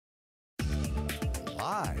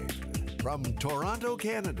Live from Toronto,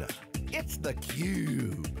 Canada, it's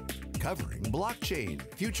theCUBE, covering Blockchain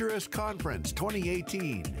Futurist Conference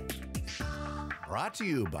 2018. Brought to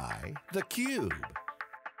you by theCUBE.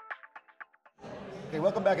 Okay,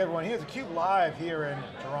 welcome back everyone. Here's theCUBE live here in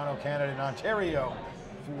Toronto, Canada, in Ontario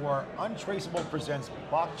for Untraceable Presents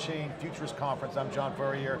Blockchain Futurist Conference. I'm John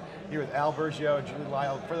Furrier, here with Al Burgio and Julie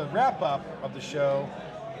Lyle for the wrap up of the show.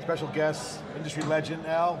 Special guests, industry legend,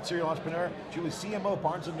 Al, serial entrepreneur, Julie, CMO,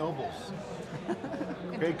 Barnes & Nobles.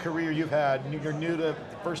 Great career you've had. You're new to the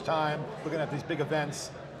first time looking at these big events.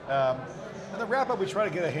 And the wrap up, we try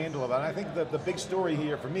to get a handle of it. And I think that the big story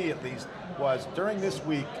here, for me at least, was during this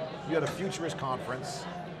week, you had a Futurist conference.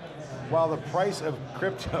 While the price of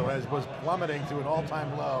crypto was plummeting to an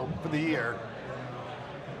all-time low for the year,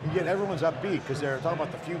 yet everyone's upbeat because they're talking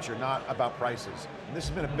about the future, not about prices. And this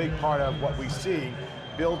has been a big part of what we see.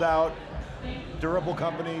 Build out, durable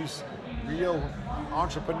companies, real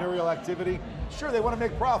entrepreneurial activity. Sure, they want to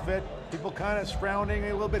make profit. People kind of frowning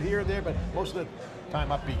a little bit here and there, but most of the time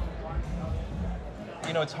upbeat.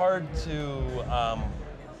 You know, it's hard to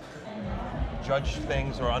judge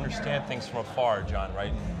things or understand things from afar, John,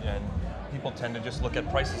 right? And people tend to just look at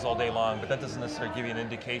prices all day long, but that doesn't necessarily give you an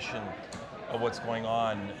indication of what's going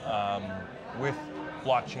on with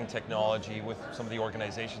blockchain technology, with some of the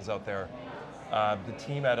organizations out there. The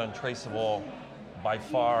team at Untraceable, by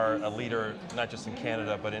far a leader, not just in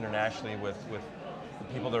Canada, but internationally with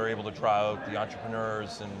the people that are able to draw out the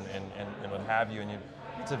entrepreneurs and what have you. And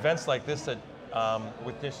it's events like this that,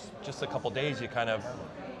 with this just a couple days, you kind of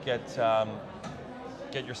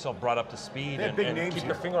get yourself brought up to speed and keep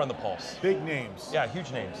your finger on the pulse. Big names. Yeah,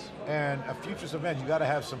 huge names. And a Futurist event, you got to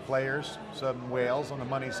have some players, some whales on the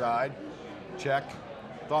money side, check.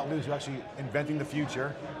 Thought leaders who are actually inventing the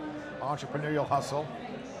future, entrepreneurial hustle,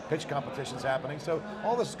 pitch competitions happening, so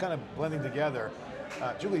all this is kind of blending together.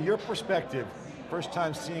 Julie, your perspective, first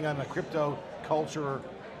time seeing on a crypto culture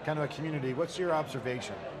kind of a community, what's your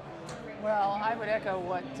observation? Well, I would echo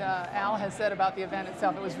what Al has said about the event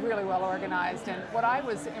itself. It was really well organized, and what I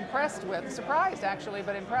was impressed with, surprised actually,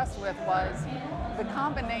 but impressed with, was the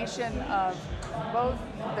combination of both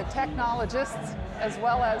the technologists as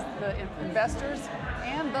well as the investors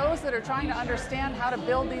and those that are trying to understand how to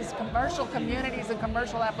build these commercial communities and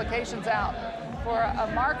commercial applications out. For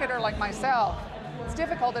a marketer like myself, it's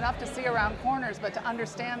difficult enough to see around corners, but to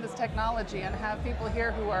understand this technology and have people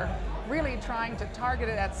here who are really trying to target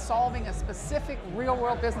it at solving a specific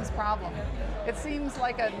real-world business problem. It seems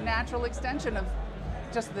like a natural extension of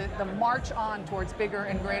just the march on towards bigger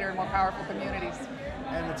and greater and more powerful communities.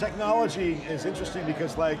 And the technology is interesting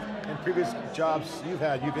because, like in previous jobs you've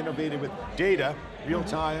had, you've innovated with data, real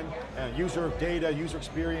time, user data, user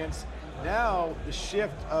experience. Now, the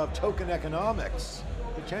shift of token economics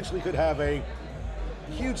potentially could have a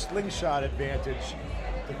huge slingshot advantage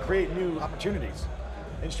to create new opportunities.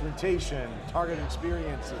 Instrumentation, targeted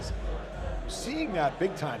experiences. Seeing that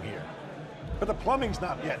big time here. But the plumbing's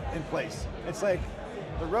not yet in place. It's like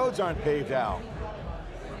the roads aren't paved out.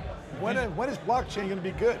 When is blockchain going to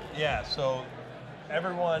be good? Yeah, so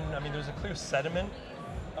everyone, I mean, there's a clear sentiment.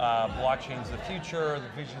 Blockchain's the future,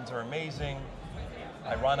 the visions are amazing.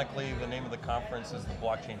 Ironically, the name of the conference is the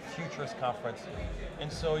Blockchain Futurist Conference.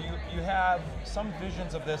 And so you have some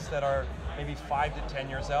visions of this that are maybe 5 to 10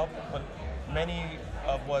 years out, but many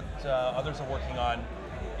of what others are working on,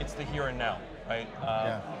 it's the here and now, right?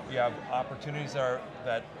 We have opportunities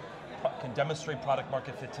that can demonstrate product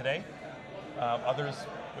market fit today. Others,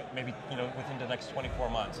 maybe within the next 24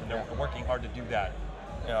 months, and they're working hard to do that.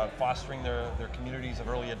 Fostering their communities of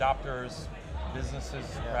early adopters, businesses,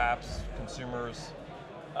 perhaps, consumers.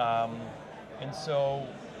 And so,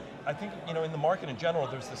 I think in the market in general,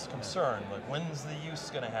 there's this concern, like when's the use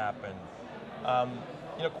going to happen?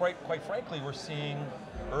 Quite frankly, we're seeing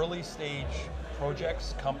early stage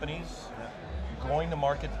projects, companies, going to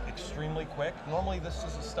market extremely quick. Normally this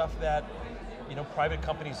is the stuff that private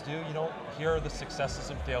companies do. You don't hear the successes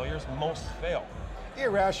and failures, most fail.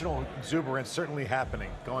 Irrational exuberance certainly happening,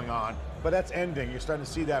 going on, but that's ending. You're starting to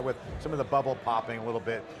see that with some of the bubble popping a little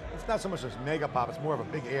bit. It's not so much as mega pop, it's more of a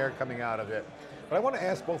big air coming out of it. But I want to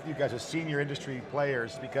ask both of you guys as senior industry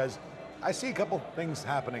players, because I see a couple things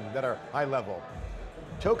happening that are high level.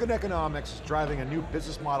 Token economics is driving a new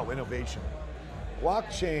business model innovation.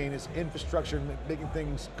 Blockchain is infrastructure, making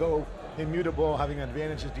things go immutable, having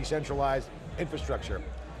advantages, decentralized infrastructure.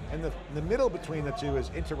 And the middle between the two is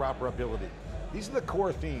interoperability. These are the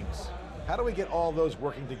core themes. How do we get all those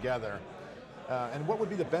working together? And what would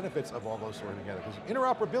be the benefits of all those working together? Because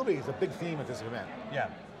interoperability is a big theme at this event. Yeah.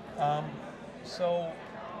 So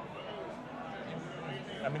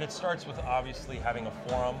I mean, it starts with obviously having a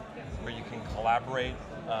forum where you can collaborate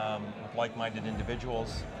with like-minded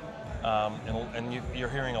individuals. And you're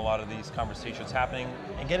hearing a lot of these conversations happening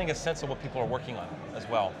and getting a sense of what people are working on as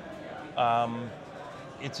well.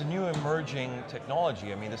 It's a new emerging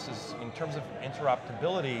technology. I mean, this is, in terms of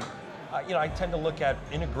interoperability, I tend to look at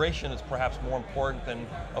integration as perhaps more important than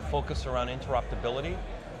a focus around interoperability.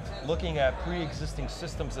 Looking at pre-existing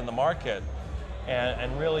systems in the market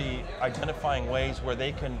and really identifying ways where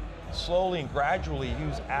they can slowly and gradually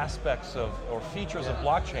use aspects of, or features of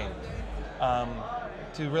blockchain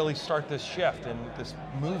to really start this shift and this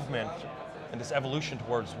movement and this evolution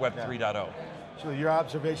towards Web 3.0. So your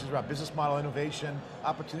observations around business model innovation,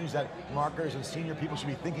 opportunities that marketers and senior people should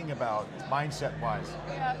be thinking about, mindset-wise.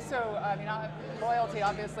 Yeah, so I mean, loyalty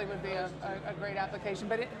obviously would be a great application,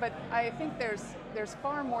 but I think there's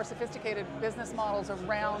far more sophisticated business models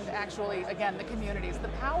around actually, again, the communities, the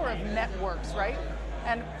power of networks, right?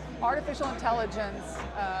 And artificial intelligence,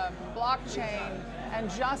 blockchain, and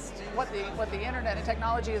just what the internet and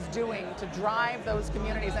technology is doing to drive those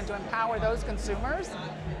communities and to empower those consumers,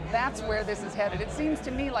 that's where this is headed. It seems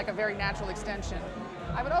to me like a very natural extension.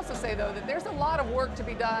 I would also say though that there's a lot of work to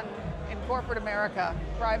be done in corporate America,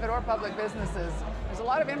 private or public businesses. There's a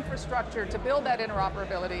lot of infrastructure to build that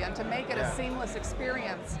interoperability and to make it a seamless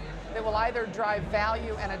experience that will either drive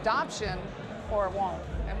value and adoption or it won't.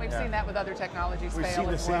 And we've seen that with other technologies fail as well.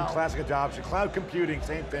 We've seen the same classic adoption. Cloud computing,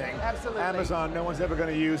 same thing. Absolutely. Amazon, no one's ever going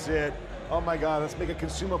to use it. Oh my God, let's make it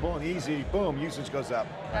consumable and easy. Boom, usage goes up.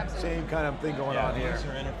 Absolutely. Same kind of thing going on here. User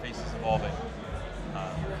interface is evolving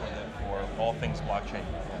for all things blockchain.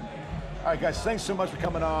 All right, guys, thanks so much for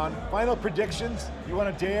coming on. Final predictions? You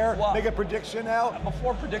want to dare make a prediction, Al?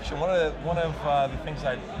 Before prediction, one of the things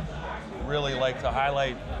I'd really like to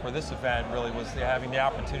highlight for this event really was having the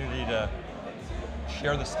opportunity to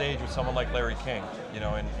share the stage with someone like Larry King,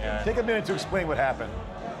 and take a minute to explain what happened.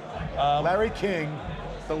 Larry King,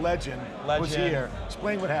 the legend, was here.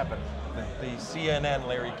 Explain what happened. The CNN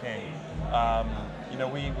Larry King.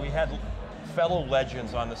 We had fellow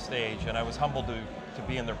legends on the stage, and I was humbled to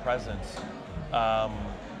be in their presence.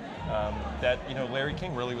 Larry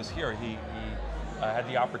King really was here. He had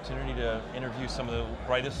the opportunity to interview some of the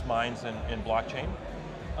brightest minds in blockchain.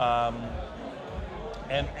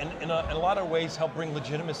 And in a lot of ways help bring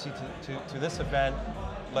legitimacy to this event,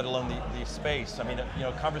 let alone the space. I mean,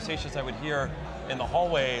 conversations I would hear in the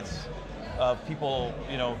hallways of people,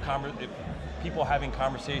 people having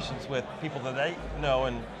conversations with people that they know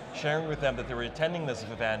and sharing with them that they were attending this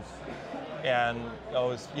event. And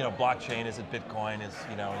is blockchain, is it Bitcoin,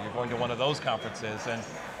 you're going to one of those conferences,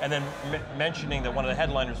 and then mentioning that one of the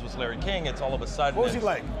headliners was Larry King. It's all of a sudden. What was he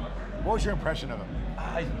like? What was your impression of him?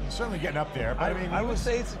 He's certainly getting up there, but I would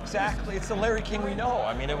say it's the Larry King we know.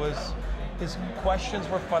 I mean, his questions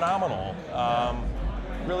were phenomenal,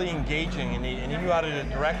 really engaging, and he knew how to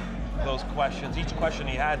direct those questions. Each question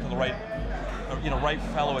he had to the right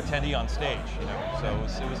fellow attendee on stage.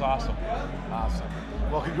 So it was awesome. Awesome.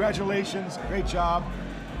 Well, congratulations, great job.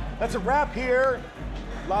 That's a wrap here,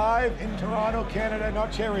 live in Toronto, Canada, and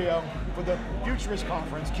Ontario for the Futurist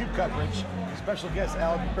Conference, CUBE coverage. Special guest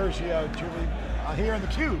Al Burgio, Julie, here on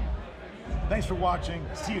theCUBE. Thanks for watching,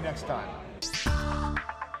 see you next time.